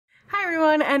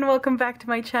everyone, and welcome back to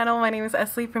my channel. My name is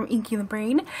Esley from Inky the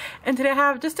Brain, and today I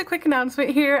have just a quick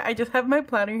announcement here. I just have my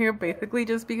planner here basically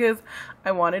just because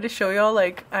I wanted to show y'all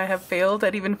like I have failed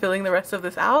at even filling the rest of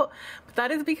this out. But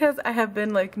that is because I have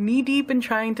been like knee deep in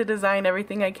trying to design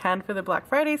everything I can for the Black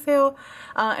Friday sale,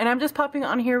 and I'm just popping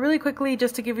on here really quickly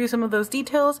just to give you some of those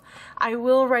details. I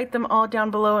will write them all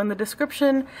down below in the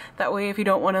description. That way if you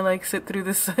don't want to like sit through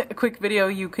this quick video,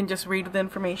 you can just read the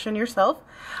information yourself.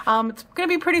 It's gonna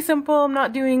be pretty simple. I'm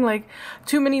not doing like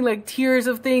too many like tiers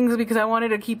of things because I wanted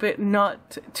to keep it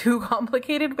not too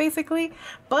complicated basically.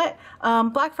 But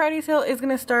Black Friday sale is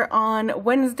gonna start on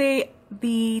Wednesday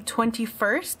the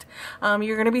 21st.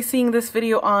 You're going to be seeing this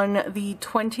video on the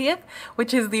 20th,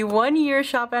 which is the 1-year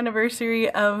shop anniversary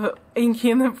of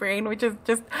Inky the Brain, which is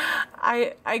just,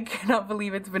 I cannot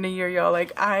believe it's been a year, y'all.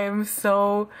 Like I'm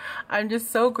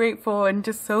just so grateful and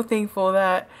just so thankful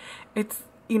that it's,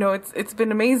 you know, it's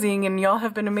been amazing and y'all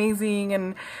have been amazing,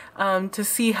 and to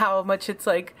see how much it's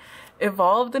like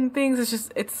evolved and things,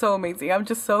 it's so amazing. I'm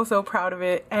just so proud of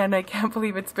it, and I can't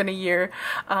believe it's been a year.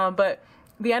 But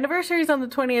the anniversary is on the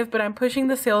 20th, but I'm pushing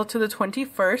the sale to the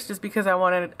 21st just because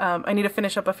I need to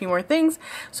finish up a few more things.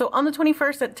 So on the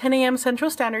 21st at 10 a.m.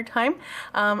 Central Standard Time,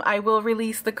 I will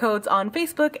release the codes on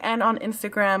Facebook and on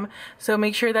Instagram. So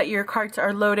make sure that your carts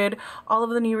are loaded. All of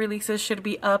the new releases should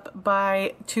be up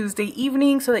by Tuesday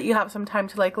evening so that you have some time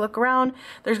to like look around.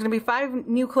 There's going to be 5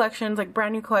 new collections, like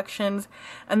brand new collections.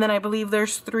 And then I believe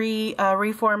there's 3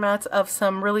 reformats of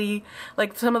some really,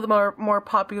 like some of the more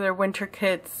popular winter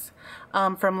kits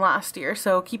from last year,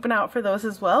 so keep an eye out for those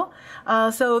as well.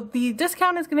 So the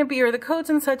discount is going to be, or the codes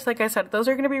and such, like I said, those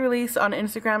are going to be released on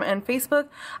Instagram and Facebook.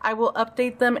 I will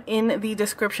update them in the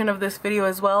description of this video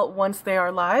as well once they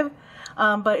are live.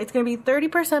 But it's going to be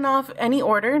 30% off any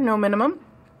order, no minimum,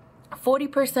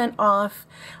 40% off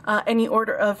any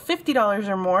order of $50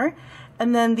 or more.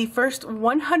 And then the first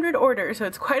 100 orders, so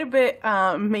it's quite a bit,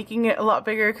 making it a lot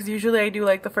bigger because usually I do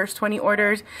like the first 20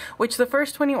 orders, which the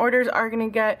first 20 orders are going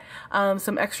to get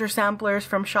some extra samplers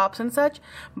from shops and such.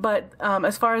 But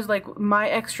as far as like my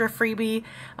extra freebie,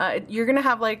 you're going to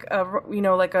have like a, you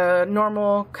know, like a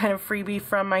normal kind of freebie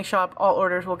from my shop. All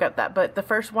orders will get that. But the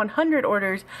first 100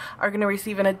 orders are going to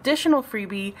receive an additional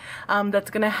freebie that's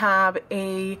going to have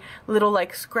a little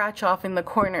like scratch off in the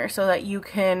corner so that you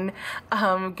can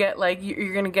get like,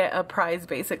 you're gonna get a prize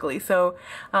basically. So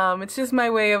it's just my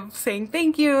way of saying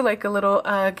thank you, like a little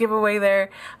giveaway there.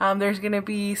 There's gonna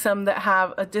be some that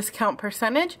have a discount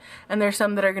percentage, and there's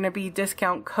some that are gonna be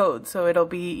discount codes. So it'll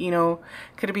be, you know,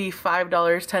 could be $5,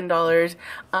 $10,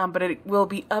 but it will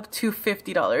be up to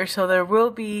 $50. So there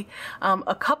will be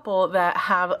a couple that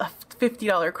have a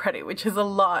 $50 credit, which is a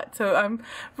lot. So I'm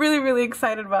really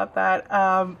excited about that.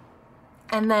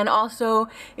 And then also,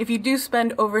 if you do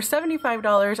spend over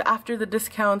 $75 after the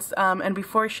discounts and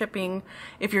before shipping,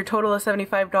 if your total is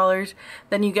 $75,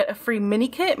 then you get a free mini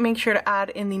kit. Make sure to add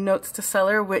in the notes to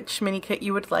seller which mini kit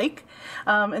you would like.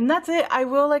 And that's it. I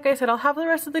will, like I said, I'll have the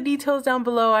rest of the details down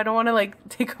below. I don't want to like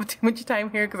take up too much time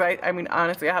here because I mean,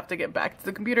 honestly, I have to get back to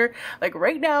the computer like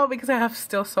right now because I have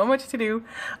still so much to do.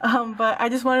 But I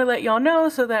just want to let y'all know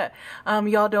so that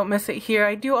y'all don't miss it here.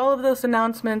 I do all of those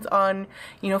announcements on,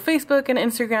 you know, Facebook and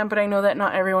Instagram, but I know that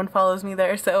not everyone follows me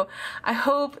there. So I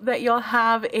hope that y'all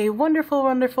have a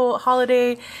wonderful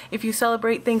holiday. If you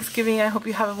celebrate Thanksgiving, I hope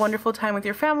you have a wonderful time with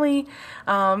your family.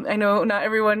 I know not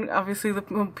everyone, obviously the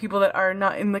people that are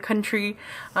not in the country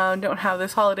don't have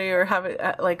this holiday or have it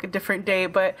at like a different day,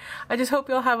 but I just hope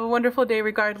y'all have a wonderful day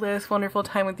regardless, wonderful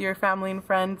time with your family and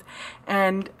friends.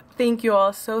 And thank you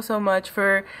all so much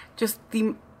for just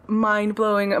the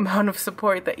mind-blowing amount of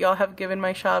support that y'all have given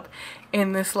my shop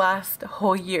in this last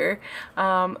whole year.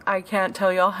 I can't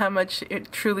tell y'all how much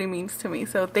it truly means to me,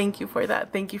 so thank you for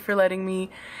that. Thank you for letting me,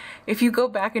 if you go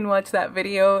back and watch that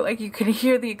video, like you can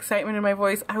hear the excitement in my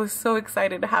voice. I was so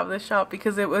excited to have this shop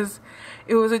because it was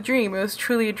a dream. It was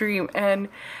truly a dream, and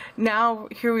now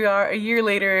here we are a year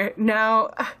later.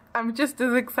 Now I'm just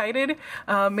as excited.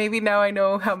 Maybe now I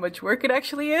know how much work it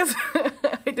actually is.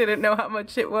 I didn't know how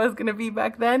much it was gonna be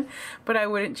back then, but I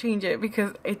wouldn't change it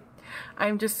because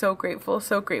I'm just so grateful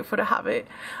to have it.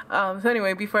 So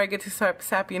anyway, before I get to start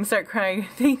sappy and start crying,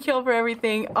 thank y'all for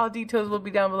everything. All details will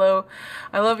be down below.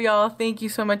 I love y'all. Thank you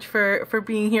so much for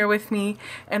being here with me,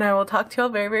 and I will talk to y'all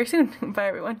very soon. Bye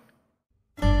everyone.